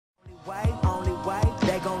Only way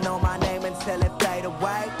they gon' know my name until it fade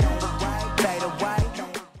away. Fade away.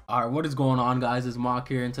 Alright, what is going on, guys? It's Mark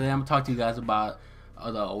here, and today I'm gonna talk to you guys about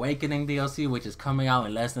the Awakening DLC, which is coming out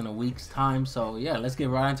in less than a week's time. So yeah, let's get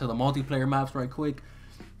right into the multiplayer maps right quick.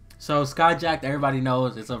 So Skyjacked, everybody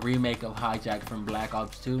knows it's a remake of Hijack from Black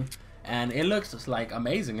Ops 2, and it looks like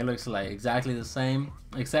amazing. It looks like exactly the same,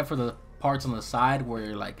 except for the parts on the side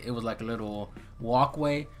where like it was like a little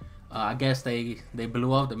walkway. I guess they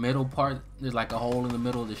blew up the middle part. There's like a hole in the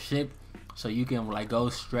middle of the ship, so you can like go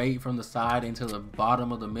straight from the side into the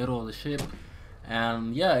bottom of the middle of the ship.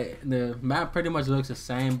 And yeah, the map pretty much looks the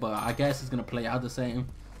same, but I guess it's gonna play out the same.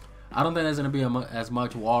 I don't think there's gonna be as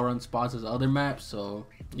much wall run spots as other maps. So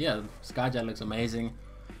yeah, Skyjack looks amazing.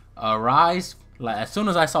 Rise, like as soon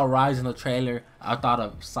as I saw Rise in the trailer, I thought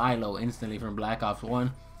of Silo instantly from Black Ops 1.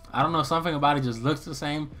 I don't know, something about it just looks the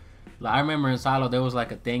same. Like I remember in Silo there was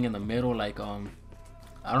like a thing in the middle, like I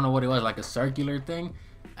don't know what it was, like a circular thing.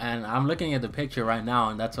 And I'm looking at the picture right now,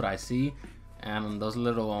 and that's what I see. And those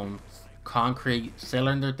little concrete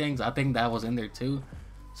cylinder things, I think that was in there too.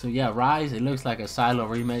 So yeah, Rise, it looks like a Silo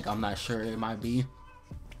remake. I'm not sure, it might be.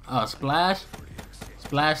 Splash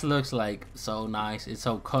looks like so nice. It's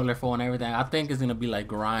so colorful and everything. I think it's gonna be like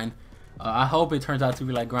Grind. I hope it turns out to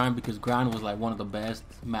be like Grind, because Grind was like one of the best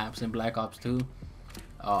maps in Black Ops 2.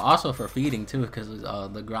 Also for feeding too, because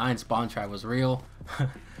the Grind spawn trap was real.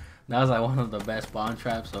 That was like one of the best spawn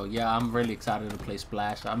traps. So yeah, I'm really excited to play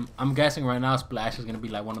Splash. I'm guessing right now Splash is gonna be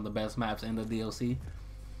like one of the best maps in the DLC.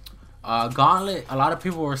 Gauntlet, a lot of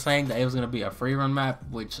people were saying that it was gonna be a free run map,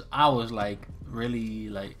 which I was like really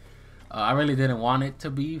like I really didn't want it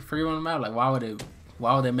to be free run map. Like why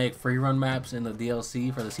would they make free run maps in the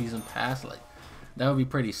DLC for the season pass? Like that would be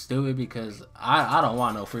pretty stupid, because I don't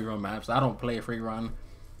want no free run maps. I don't play free run.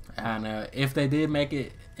 And if they did make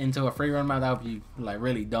it into a free run map, that would be like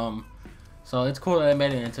really dumb. So it's cool that they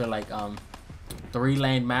made it into like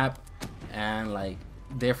 3-lane map, and like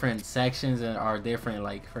different sections and are different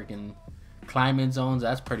like freaking climbing zones.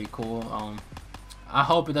 That's pretty cool. I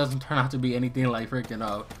hope it doesn't turn out to be anything like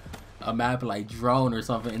freaking a map like Drone or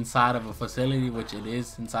something inside of a facility, which it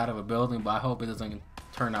is inside of a building, but I hope it doesn't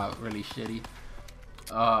turn out really shitty.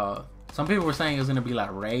 Some people were saying it's gonna be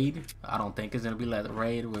like Raid. I don't think it's gonna be like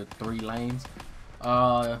Raid with 3 lanes.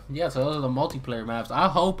 Yeah, so those are the multiplayer maps. I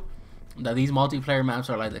hope that these multiplayer maps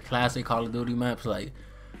are like the classic Call of Duty maps, like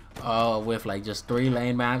with like just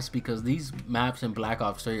 3-lane maps, because these maps in Black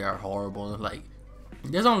Ops 3 are horrible. Like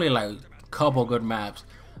there's only like a couple good maps.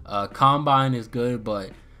 Combine is good, but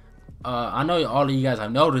I know all of you guys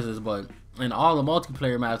have noticed this, but in all the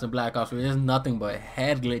multiplayer maps in Black Ops 3, there's nothing but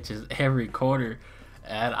head glitches every quarter.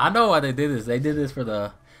 And I know why they did this. They did this for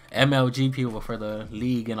the MLG people, for the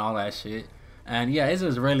league and all that shit. And yeah, it's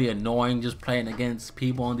just really annoying just playing against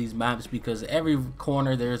people on these maps, because every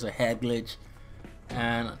corner there's a head glitch.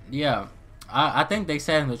 And yeah, I think they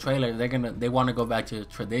said in the trailer they want to go back to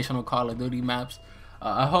traditional Call of Duty maps.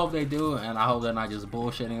 I hope they do, and I hope they're not just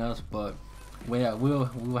bullshitting us. But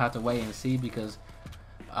we'll have to wait and see, because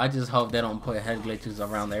I just hope they don't put head glitches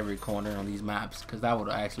around every corner on these maps, because that would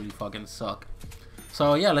actually fucking suck.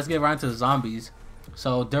 So yeah, let's get right into the zombies.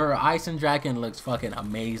 So Der Eisendrachen looks fucking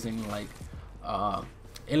amazing. Like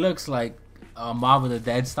it looks like a Mob of the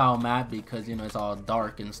Dead style map, because you know it's all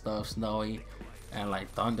dark and stuff, snowy, and like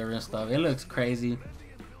thunder and stuff. It looks crazy.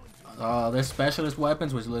 There's specialist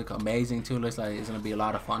weapons which look amazing too. Looks like it's gonna be a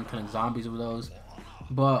lot of fun killing zombies with those.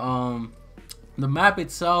 But the map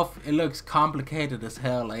itself, it looks complicated as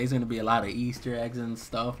hell. Like it's gonna be a lot of Easter eggs and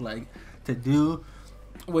stuff like to do,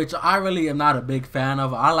 which I really am not a big fan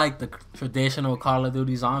of. I like the traditional Call of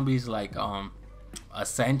Duty zombies, like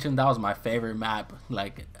Ascension. That was my favorite map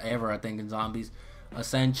like ever, I think, in zombies.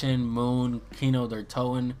 Ascension, Moon, Kino der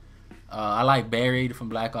Toten. I like Buried from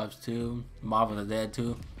Black Ops 2, Mob of the Dead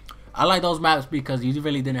 2. I like those maps because you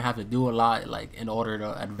really didn't have to do a lot like in order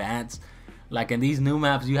to advance. Like in these new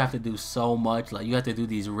maps, you have to do so much. Like you have to do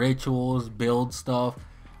these rituals, build stuff.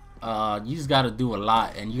 You just gotta do a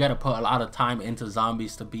lot, and you gotta put a lot of time into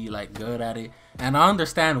zombies to be like good at it. And I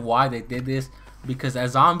understand why they did this, because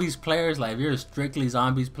as zombies players, like if you're a strictly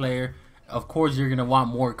zombies player, of course you're gonna want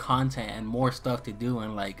more content and more stuff to do,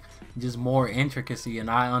 and like just more intricacy.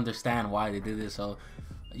 And I understand why they did this. So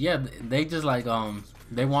yeah, they just like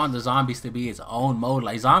they want the zombies to be its own mode.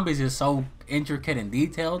 Like zombies is so intricate and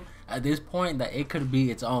detailed at this point that it could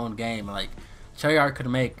be its own game. Like Treyarch could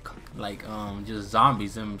make like just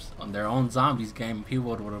zombies on their own zombies game,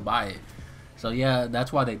 people would buy it. So yeah,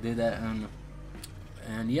 that's why they did that.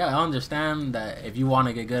 And yeah, I understand that if you want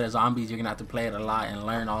to get good at zombies, you're gonna have to play it a lot and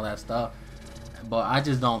learn all that stuff. but I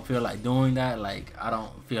just don't feel like doing that. Like, I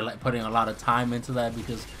don't feel like putting a lot of time into that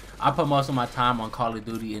because I put most of my time on Call of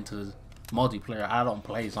Duty into multiplayer. I don't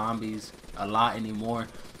play zombies a lot anymore.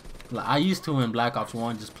 Like, I used to in Black Ops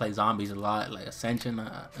 1 just play zombies a lot, like Ascension,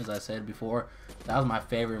 as I said before. That was my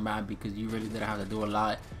favorite map because you really didn't have to do a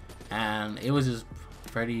lot, and it was just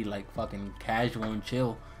pretty like fucking casual and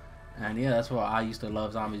chill. And yeah, that's why I used to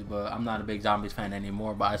love zombies, but I'm not a big zombies fan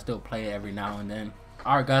anymore, but I still play it every now and then.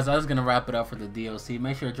 Alright guys, I was going to wrap it up for the DLC.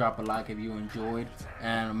 Make sure to drop a like if you enjoyed,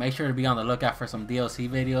 and make sure to be on the lookout for some DLC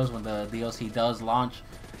videos when the DLC does launch,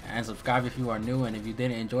 and subscribe if you are new, and if you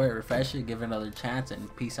didn't enjoy it, refresh it, give it another chance,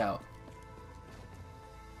 and peace out.